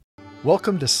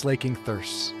Welcome to Slaking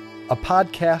Thirsts, a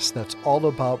podcast that's all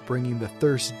about bringing the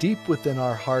thirst deep within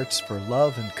our hearts for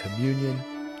love and communion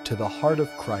to the heart of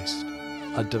Christ,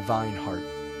 a divine heart,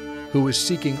 who is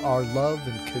seeking our love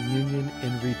and communion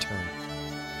in return.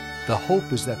 The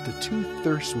hope is that the two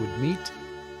thirsts would meet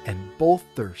and both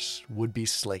thirsts would be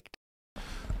slaked.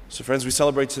 So friends, we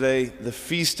celebrate today the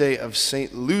feast day of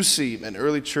St. Lucy, an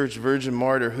early church virgin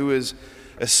martyr who is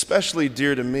especially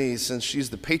dear to me since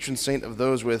she's the patron saint of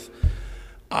those with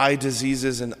eye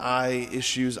diseases and eye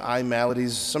issues, eye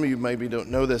maladies. Some of you maybe don't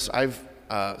know this. I've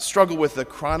struggled with a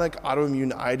chronic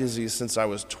autoimmune eye disease since I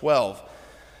was 12.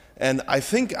 And I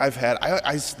think I've had,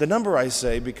 the number I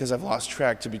say because I've lost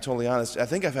track, to be totally honest, I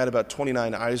think I've had about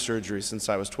 29 eye surgeries since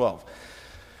I was 12,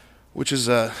 which is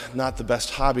not the best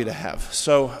hobby to have.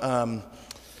 So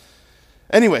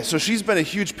anyway, so she's been a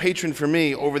huge patron for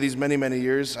me over these many, many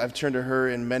years. I've turned to her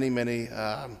in many, many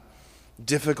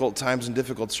difficult times and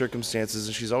difficult circumstances,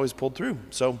 and she's always pulled through.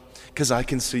 So, because I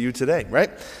can see you today,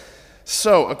 right?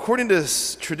 So, according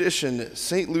to tradition,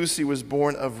 St. Lucy was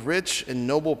born of rich and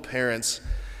noble parents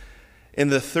in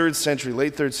the 3rd century,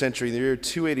 late 3rd century, the year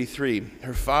 283.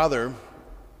 Her father,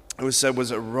 it was said,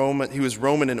 was he was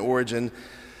Roman in origin,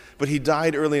 but he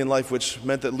died early in life, which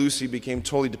meant that Lucy became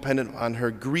totally dependent on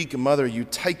her Greek mother,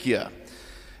 Eutychia.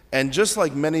 And just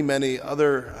like many, many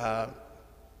other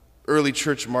early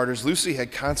church martyrs, Lucy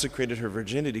had consecrated her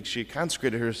virginity. She had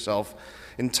consecrated herself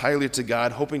entirely to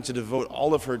God, hoping to devote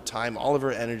all of her time, all of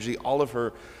her energy, all of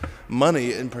her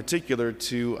money in particular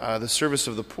to the service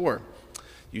of the poor.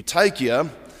 Eutychia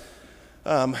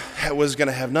was going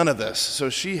to have none of this. So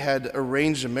she had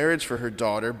arranged a marriage for her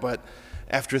daughter, but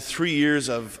after 3 years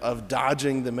of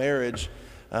dodging the marriage,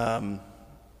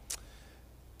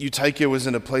 Eutychia was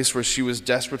in a place where she was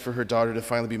desperate for her daughter to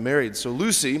finally be married. So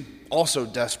Lucy, also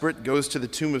desperate, goes to the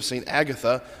tomb of St.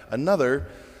 Agatha, another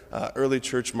early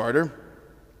church martyr,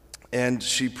 and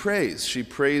she prays. She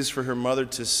prays for her mother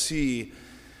to see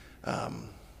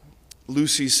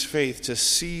Lucy's faith, to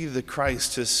see the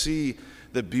Christ, to see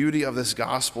the beauty of this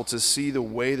gospel, to see the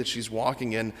way that she's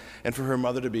walking in, and for her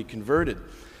mother to be converted.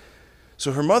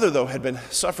 So her mother, though, had been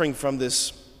suffering from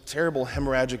this terrible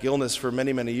hemorrhagic illness for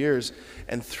many, many years,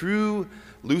 and through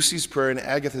Lucy's prayer and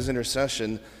Agatha's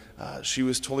intercession, she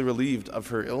was totally relieved of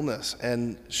her illness,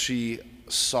 and she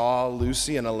saw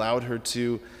Lucy and allowed her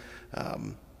to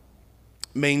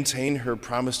maintain her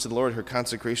promise to the Lord, her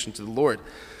consecration to the Lord.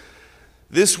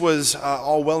 This was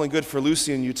all well and good for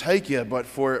Lucy and Eutychia, but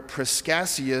for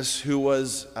Priscasius, who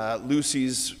was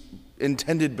Lucy's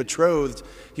intended betrothed,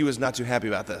 he was not too happy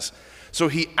about this. So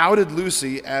he outed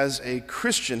Lucy as a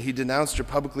Christian. He denounced her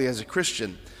publicly as a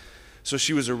Christian. So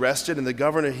she was arrested, and the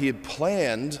governor, he had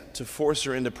planned to force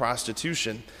her into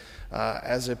prostitution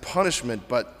as a punishment.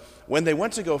 But when they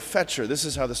went to go fetch her, this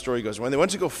is how the story goes. When they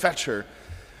went to go fetch her,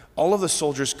 all of the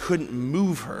soldiers couldn't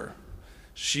move her.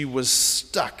 She was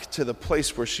stuck to the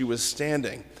place where she was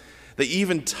standing. They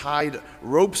even tied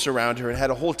ropes around her and had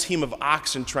a whole team of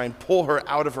oxen try and pull her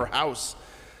out of her house,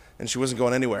 and she wasn't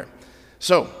going anywhere.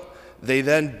 So they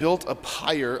then built a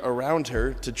pyre around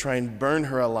her to try and burn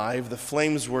her alive. The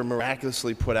flames were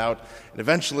miraculously put out, and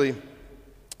eventually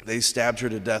they stabbed her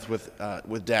to death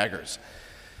with daggers.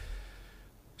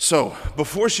 So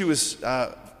before she was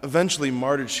eventually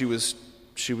martyred, she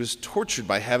was tortured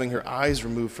by having her eyes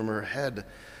removed from her head,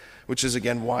 which is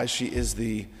again why she is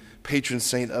the patron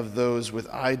saint of those with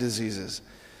eye diseases.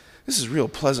 This is a real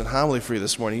pleasant homily for you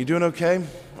this morning. You doing okay?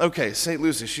 Okay, St.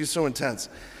 Lucy, she's so intense.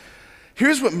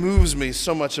 Here's what moves me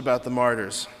so much about the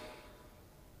martyrs,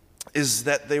 is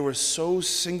that they were so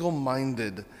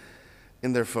single-minded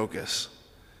in their focus.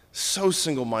 So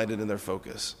single-minded in their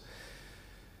focus.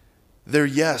 Their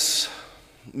yes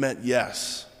meant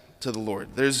yes to the Lord.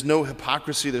 There's no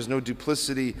hypocrisy, there's no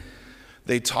duplicity.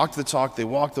 They talk the talk, they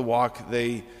walk the walk.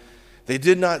 They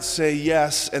did not say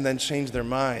yes and then change their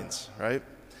minds, right?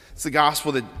 It's the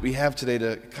gospel that we have today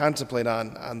to contemplate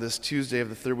on this Tuesday of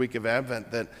the 3rd week of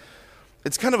Advent, that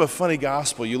it's kind of a funny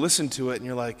gospel. You listen to it and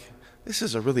you're like, this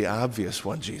is a really obvious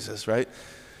one, Jesus, right?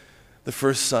 The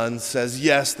first son says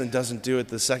yes, then doesn't do it.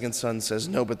 The second son says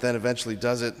no, but then eventually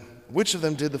does it. Which of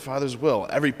them did the Father's will?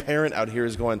 Every parent out here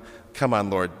is going, come on,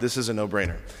 Lord, this is a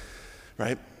no-brainer,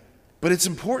 right? But it's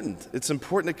important. It's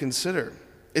important to consider.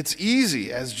 It's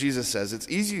easy, as Jesus says, it's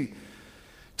easy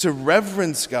to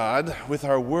reverence God with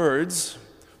our words,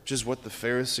 which is what the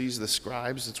Pharisees, the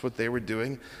scribes, it's what they were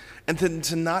doing, and then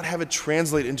to not have it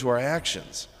translate into our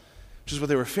actions, which is what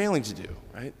they were failing to do,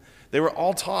 right? They were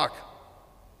all talk.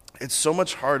 It's so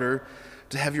much harder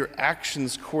to have your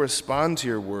actions correspond to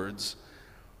your words.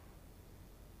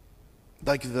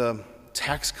 Like the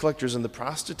tax collectors and the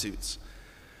prostitutes.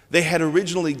 They had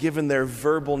originally given their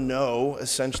verbal no,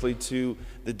 essentially, to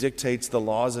the dictates, the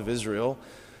laws of Israel,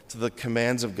 to the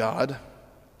commands of God.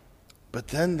 But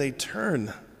then they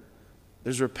turn.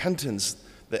 There's repentance.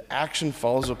 The action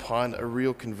follows upon a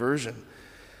real conversion.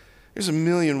 There's a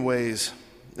million ways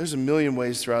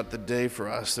throughout the day for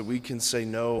us that we can say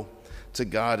no to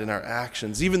God in our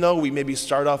actions, even though we maybe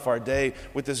start off our day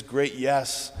with this great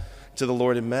yes to the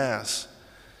Lord in Mass.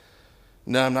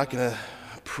 No, I'm not going to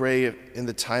pray in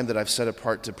the time that I've set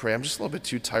apart to pray. I'm just a little bit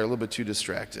too tired, a little bit too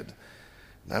distracted.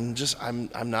 I'm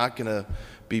not going to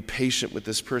be patient with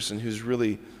this person who's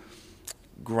really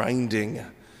grinding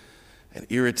and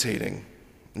irritating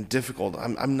and difficult.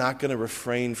 I'm not going to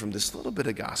refrain from this little bit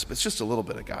of gossip. It's just a little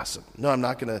bit of gossip. No, I'm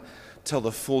not going to tell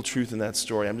the full truth in that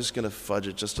story. I'm just going to fudge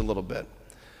it just a little bit.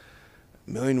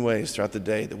 A million ways throughout the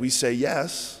day that we say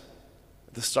yes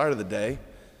at the start of the day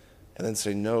and then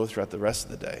say no throughout the rest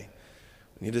of the day.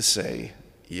 We need to say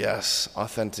yes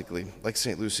authentically, like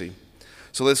St. Lucy.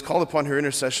 So let's call upon her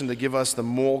intercession to give us the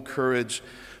moral courage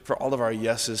for all of our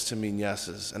yeses to mean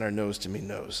yeses and our nos to mean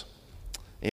nos.